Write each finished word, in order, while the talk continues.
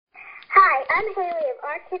I'm Halle of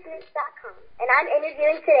OurKidsNews.com, and I'm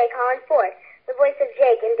interviewing today Colin Ford, the voice of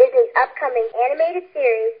Jake in Disney's upcoming animated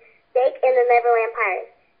series, Jake and the Neverland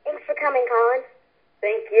Pirates. Thanks for coming, Colin.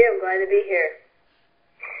 Thank you. I'm glad to be here.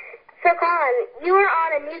 So, Colin, you are on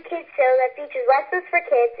a new kids show that features lessons for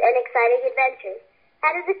kids and exciting adventures.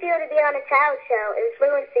 How does it feel to be on a child show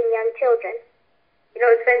influencing young children? You know,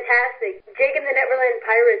 it's fantastic. Jake and the Neverland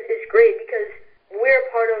Pirates is great because we're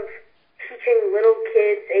part of teaching little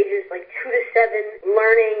kids ages like 2 to 7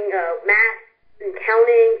 learning math and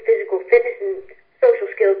counting, physical fitness, and social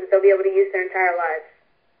skills that they'll be able to use their entire lives.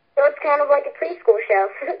 So it's kind of like a preschool show.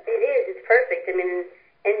 It is. It's perfect. I mean,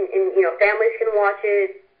 and you know, families can watch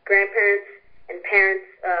it. Grandparents and parents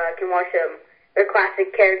can watch their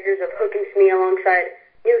classic characters of Hook and Smee alongside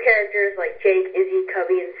new characters like Jake, Izzy,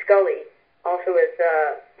 Cubby, and Scully. Also with,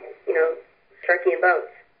 Sharky and Bones.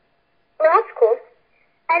 Well, that's cool.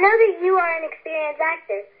 I know that you are an experienced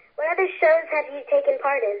actor. What other shows have you taken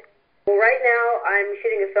part in? Well, right now I'm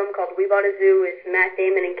shooting a film called We Bought a Zoo with Matt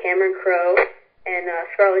Damon and Cameron Crowe and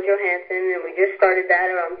Scarlett Johansson, and we just started that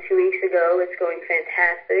around 2 weeks ago. It's going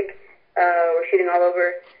fantastic. We're shooting all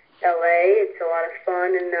over LA. It's a lot of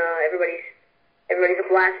fun, and everybody's a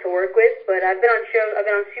blast to work with. But I've been on shows. I've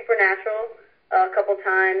been on Supernatural a couple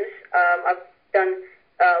times. I've done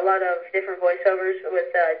a lot of different voiceovers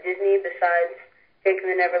with Disney besides Jake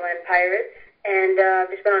and the Neverland Pirates, and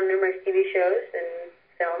I've just been on numerous TV shows and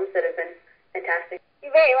films that have been fantastic.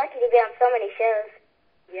 You're very lucky to be on so many shows.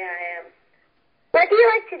 Yeah, I am. What do you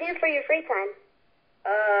like to do for your free time?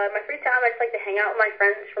 My free time, I just like to hang out with my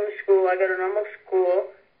friends from school. I go to normal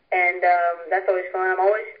school, and that's always fun.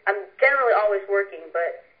 I'm generally always working,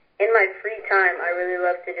 but in my free time, I really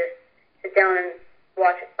love to just sit down and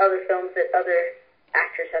watch other films that other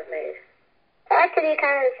actors have made. I like to do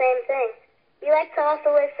kind of the same thing. You like to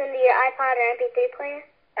also listen to your iPod or MP3 player?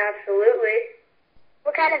 Absolutely.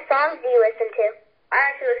 What kind of songs do you listen to? I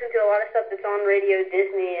actually listen to a lot of stuff that's on Radio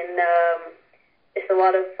Disney, and it's a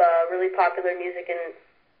lot of really popular music and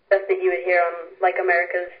stuff that you would hear on, like,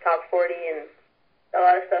 America's Top 40, and a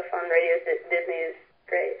lot of stuff on Radio Disney is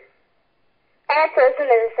great. I have to listen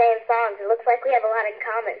to the same songs. It looks like we have a lot in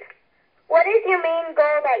common. What is your main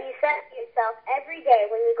goal that you set for yourself every day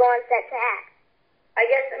when you go on set to act? I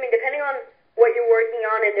guess, depending on what you're working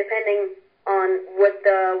on and depending on what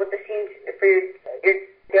the scene for your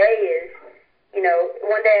day is,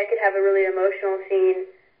 one day I could have a really emotional scene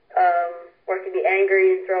where I could be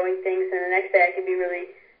angry and throwing things, and the next day I could be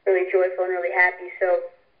really, really joyful and really happy. So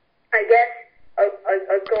I guess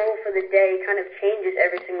a goal for the day kind of changes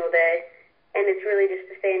every single day, and it's really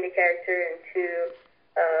just to stay in the character and to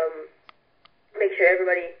make sure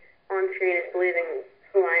everybody on screen is believing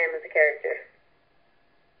who I am as a character.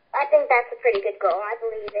 I think that's a pretty good goal. I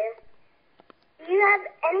believe it. Do you have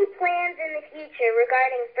any plans in the future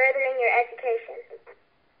regarding furthering your education?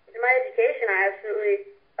 In my education, I absolutely,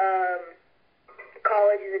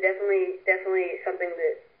 college is definitely something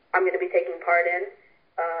that I'm going to be taking part in.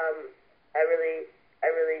 I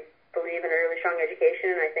really believe in a really strong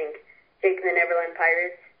education, and I think Jake and the Neverland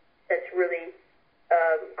Pirates sets really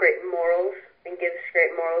great morals and gives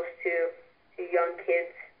great morals to young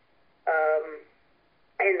kids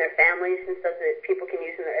and their families and stuff that people can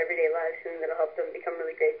use in their everyday lives, and that'll help them become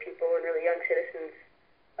really great people and really young citizens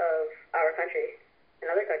of our country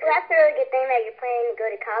and other countries. Well, that's a really good thing that you're planning to go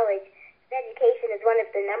to college. Education is one of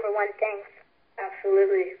the number one things.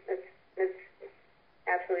 Absolutely. That's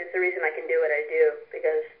absolutely, it's the reason I can do what I do,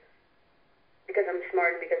 because I'm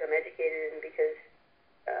smart and because I'm educated and because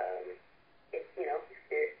it's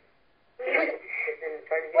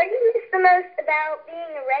hard to do. What do you miss the most about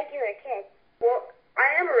being a regular kid? Well,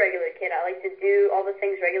 I am a regular kid. I like to do all the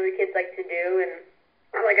things regular kids like to do, and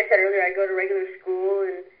like I said earlier, I go to regular school,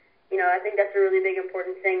 and I think that's a really big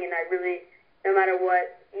important thing, and I really, no matter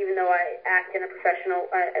what, even though I act in a professional,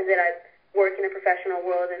 that I work in a professional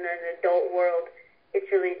world and an adult world, it's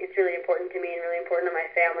really important to me and really important to my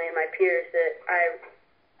family and my peers that I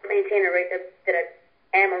maintain that I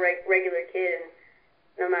am a regular kid, and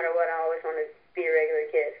no matter what, I always want to be a regular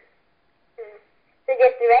kid. So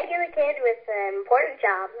just a regular kid with an important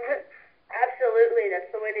job. Absolutely, that's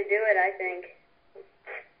the way to do it, I think.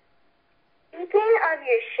 Speaking of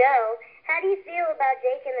your show, how do you feel about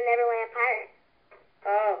Jake and the Neverland Pirates?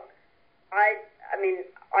 Oh,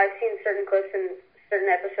 I've seen certain clips and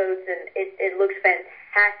certain episodes, and it looks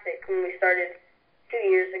fantastic. When we started 2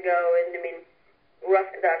 years ago, and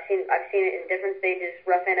I've seen it in different stages,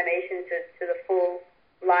 rough animation to the full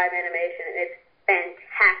live animation, and it's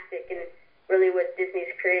fantastic. And really, what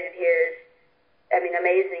Disney's created here is,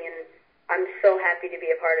 amazing, and I'm so happy to be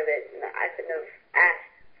a part of it. And I couldn't have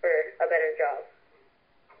asked for a better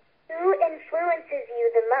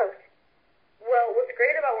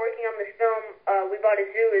Bought a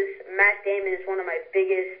Zoo is Matt Damon is one of my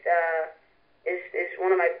biggest, is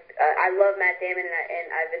one of my, I love Matt Damon, and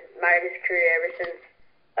I've admired his career ever since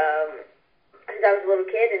I was a little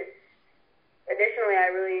kid. And additionally, I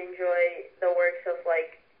really enjoy the works of,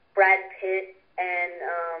 like, Brad Pitt and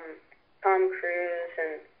Tom Cruise,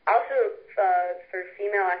 and also for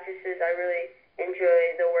female actresses, I really enjoy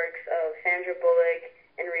the works of Sandra Bullock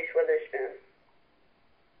and Reese Witherspoon.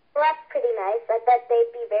 Well, that's pretty nice. I bet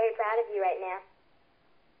they'd be very proud of you right now.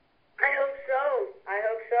 I hope so. I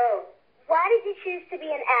hope so. Why did you choose to be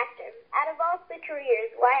an actor? Out of all the careers,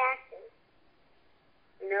 why acting?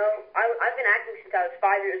 You know, I've been acting since I was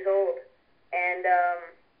 5 years old, and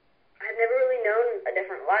I've never really known a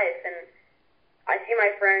different life, and I see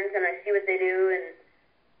my friends, and I see what they do,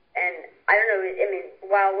 and I don't know, I mean,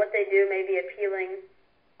 while what they do may be appealing,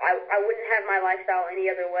 I wouldn't have my lifestyle any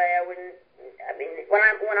other way. I mean, when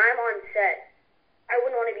I'm on set, I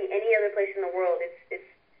wouldn't want to be any other place in the world.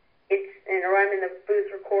 Or I'm in the booth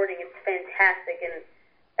recording. It's fantastic, and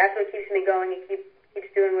that's what keeps me going. It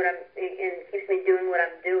keeps doing what keeps me doing what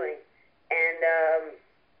I'm doing, and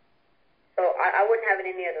so I wouldn't have it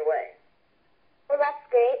any other way. Well, that's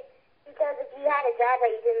great, because if you had a job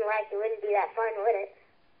that you didn't like, it wouldn't be that fun, would it?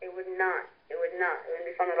 It would not. It would not. It wouldn't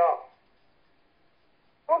be fun at all.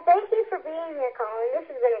 Well, thank you for being here, Colin. This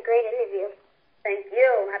has been a great interview. Thank you.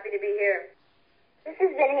 I'm happy to be here. This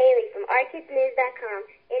has been Haley from OurKidsNews.com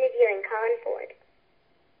interviewing Colin Ford.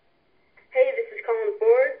 Hey, this is Colin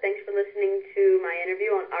Ford. Thanks for listening to my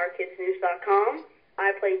interview on OurKidsNews.com.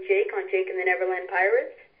 I play Jake on Jake and the Neverland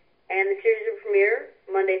Pirates, and the series will premiere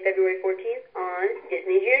Monday, February 14th on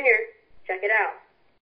Disney Junior. Check it out.